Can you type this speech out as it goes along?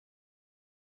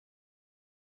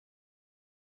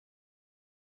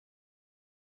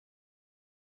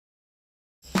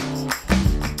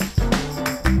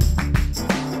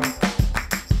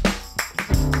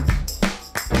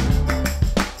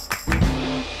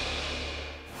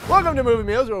Welcome to Movie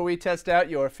Meals, where we test out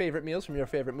your favorite meals from your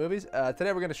favorite movies.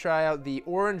 Today we're going to try out the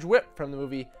Orange Whip from the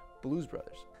movie Blues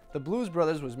Brothers. The Blues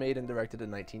Brothers was made and directed in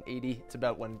 1980. It's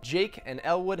about when Jake and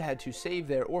Elwood had to save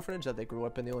their orphanage that they grew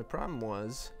up in. The only problem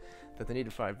was that they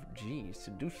needed 5 G's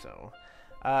to do so.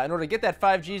 In order to get that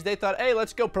 5 G's, they thought, hey,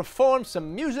 let's go perform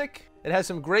some music. It has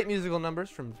some great musical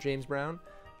numbers from James Brown,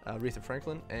 Aretha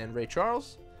Franklin, and Ray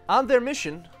Charles. On their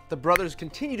mission, the brothers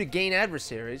continue to gain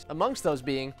adversaries, amongst those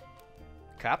being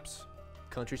cops,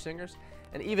 country singers,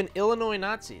 and even Illinois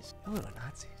Nazis. Illinois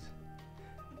Nazis?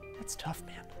 That's tough,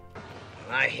 man.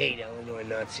 I hate Illinois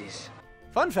Nazis.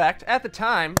 Fun fact, at the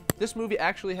time, this movie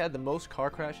actually had the most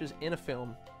car crashes in a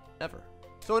film ever.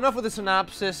 So enough with the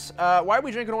synopsis. Why are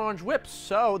we drinking Orange Whips?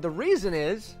 So the reason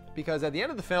is because at the end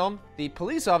of the film, the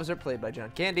police officer, played by John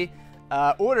Candy,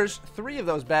 orders 3 of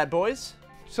those bad boys.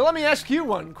 So let me ask you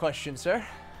one question, sir.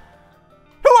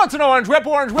 Who wants an orange whip,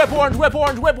 orange whip, orange whip,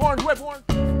 orange whip, orange whip, orange?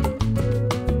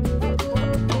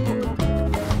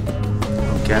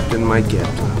 Captain, my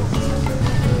captain.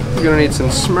 You're gonna need some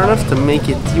Smirnoff to make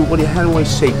it, how do I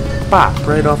say, pop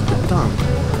right off the tongue.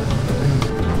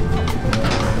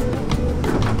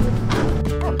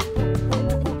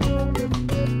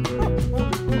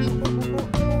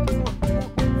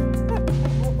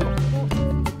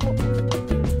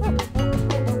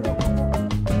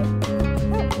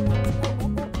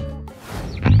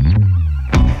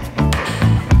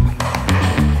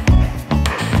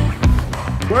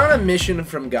 We're on a mission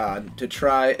from God to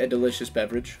try a delicious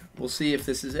beverage. We'll see if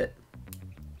this is it.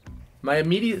 My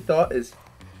immediate thought is,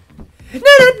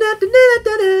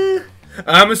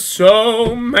 I'm a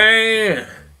soul man.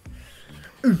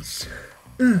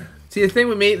 See, the thing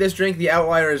with me, this drink, the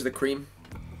outlier is the cream.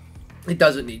 It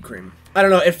doesn't need cream. I don't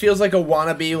know, it feels like a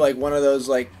wannabe, like one of those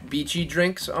like beachy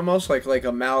drinks almost, like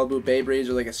a Malibu Bay Breeze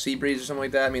or like a Sea Breeze or something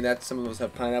like that. I mean, some of those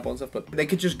have pineapple and stuff, but they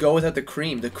could just go without the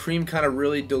cream. The cream kind of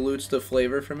really dilutes the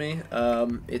flavor for me.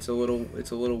 It's a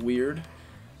little weird.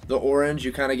 The orange,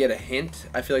 you kind of get a hint.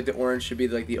 I feel like the orange should be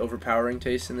like the overpowering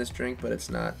taste in this drink, but it's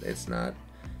not. It's not.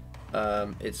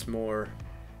 It's more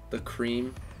the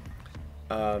cream.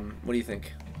 What do you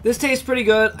think? This tastes pretty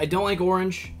good. I don't like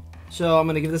orange, so I'm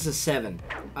gonna give this a 7.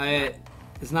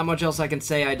 There's not much else I can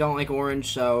say. I don't like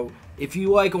orange, so if you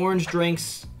like orange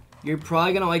drinks, you're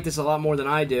probably gonna like this a lot more than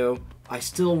I do. I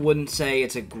still wouldn't say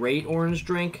it's a great orange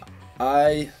drink.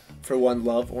 I, for one,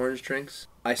 love orange drinks.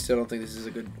 I still don't think this is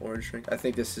a good orange drink. I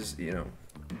think this is, you know,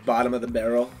 bottom of the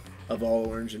barrel of all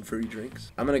orange and fruity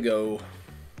drinks. I'm gonna go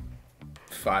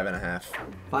 5.5.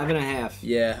 5.5.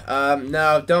 Yeah.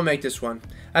 No, don't make this one.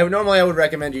 Normally I would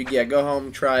recommend you, go home,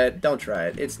 try it. Don't try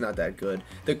it. It's not that good.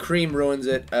 The cream ruins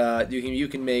it. You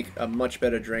can make a much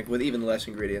better drink with even less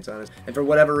ingredients on it. And for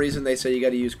whatever reason, they say you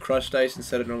got to use crushed ice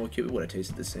instead of normal cube. It would have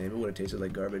tasted the same. It would have tasted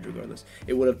like garbage regardless.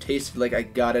 It would have tasted like I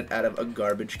got it out of a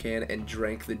garbage can and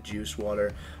drank the juice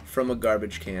water from a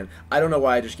garbage can. I don't know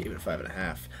why I just gave it a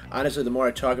 5.5. Honestly, the more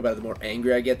I talk about it, the more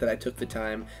angry I get that I took the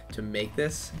time to make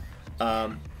this.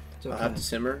 I'll have to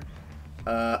simmer.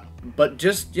 But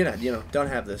just, you know, don't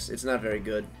have this. It's not very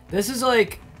good. This is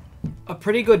like a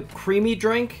pretty good creamy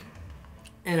drink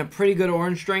and a pretty good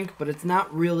orange drink, but it's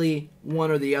not really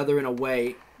one or the other in a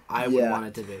way I would want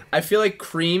it to be. I feel like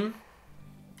cream,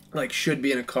 like, should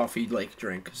be in a coffee-like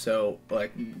drink. So,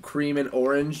 like, cream and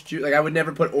orange juice. Like, I would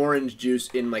never put orange juice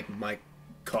in, like, my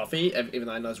coffee, even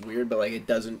though I know it's weird, but like it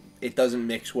doesn't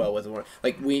mix well with orange.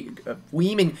 Like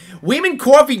women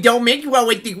coffee don't mix well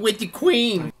with the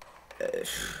cream.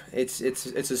 It's a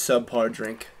subpar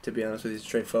drink, to be honest with you.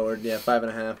 Straightforward. Yeah,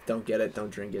 5.5. Don't get it.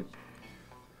 Don't drink it.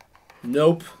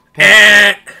 Nope.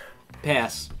 Pass.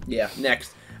 Pass. Yeah.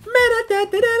 Next.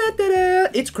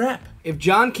 It's crap. If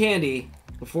John Candy,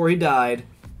 before he died,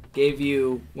 gave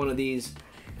you one of these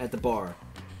at the bar,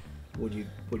 would you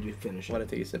finish it? Want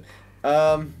to take a sip?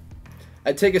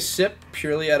 I'd take a sip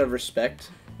purely out of respect,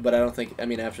 but I don't think, I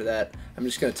mean, after that, I'm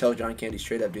just going to tell John Candy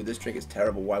straight up, dude, this drink is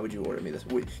terrible. Why would you order me this?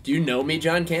 Do you know me,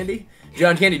 John Candy?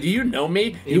 John Candy, do you know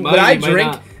me? Would I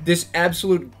drink this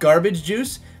absolute garbage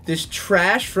juice? This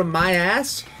trash from my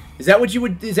ass? Is that what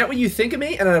you think of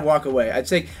me? And then I'd walk away. I'd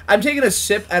say, I'm taking a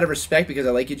sip out of respect because I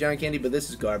like you, John Candy, but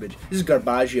this is garbage. This is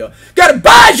garbaggio.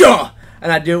 Garbaggio!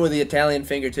 And I'd do it with the Italian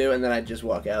finger, too, and then I'd just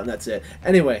walk out, and that's it.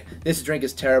 Anyway, this drink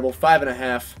is terrible.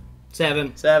 5.5.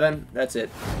 7. 7. That's it.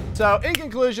 So, in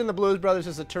conclusion, The Blues Brothers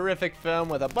is a terrific film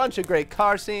with a bunch of great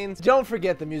car scenes. Don't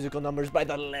forget the musical numbers by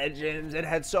the legends. It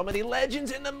had so many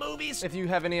legends in the movies. If you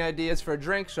have any ideas for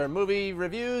drinks or movie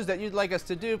reviews that you'd like us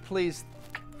to do, please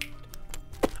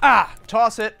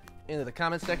toss it into the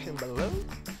comment section below,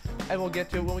 and we'll get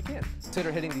to it when we can.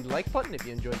 Consider hitting the like button if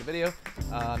you enjoyed the video.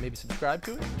 Maybe subscribe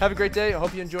to it. Have a great day. I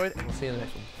hope you enjoyed, and we'll see you in the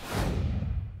next one.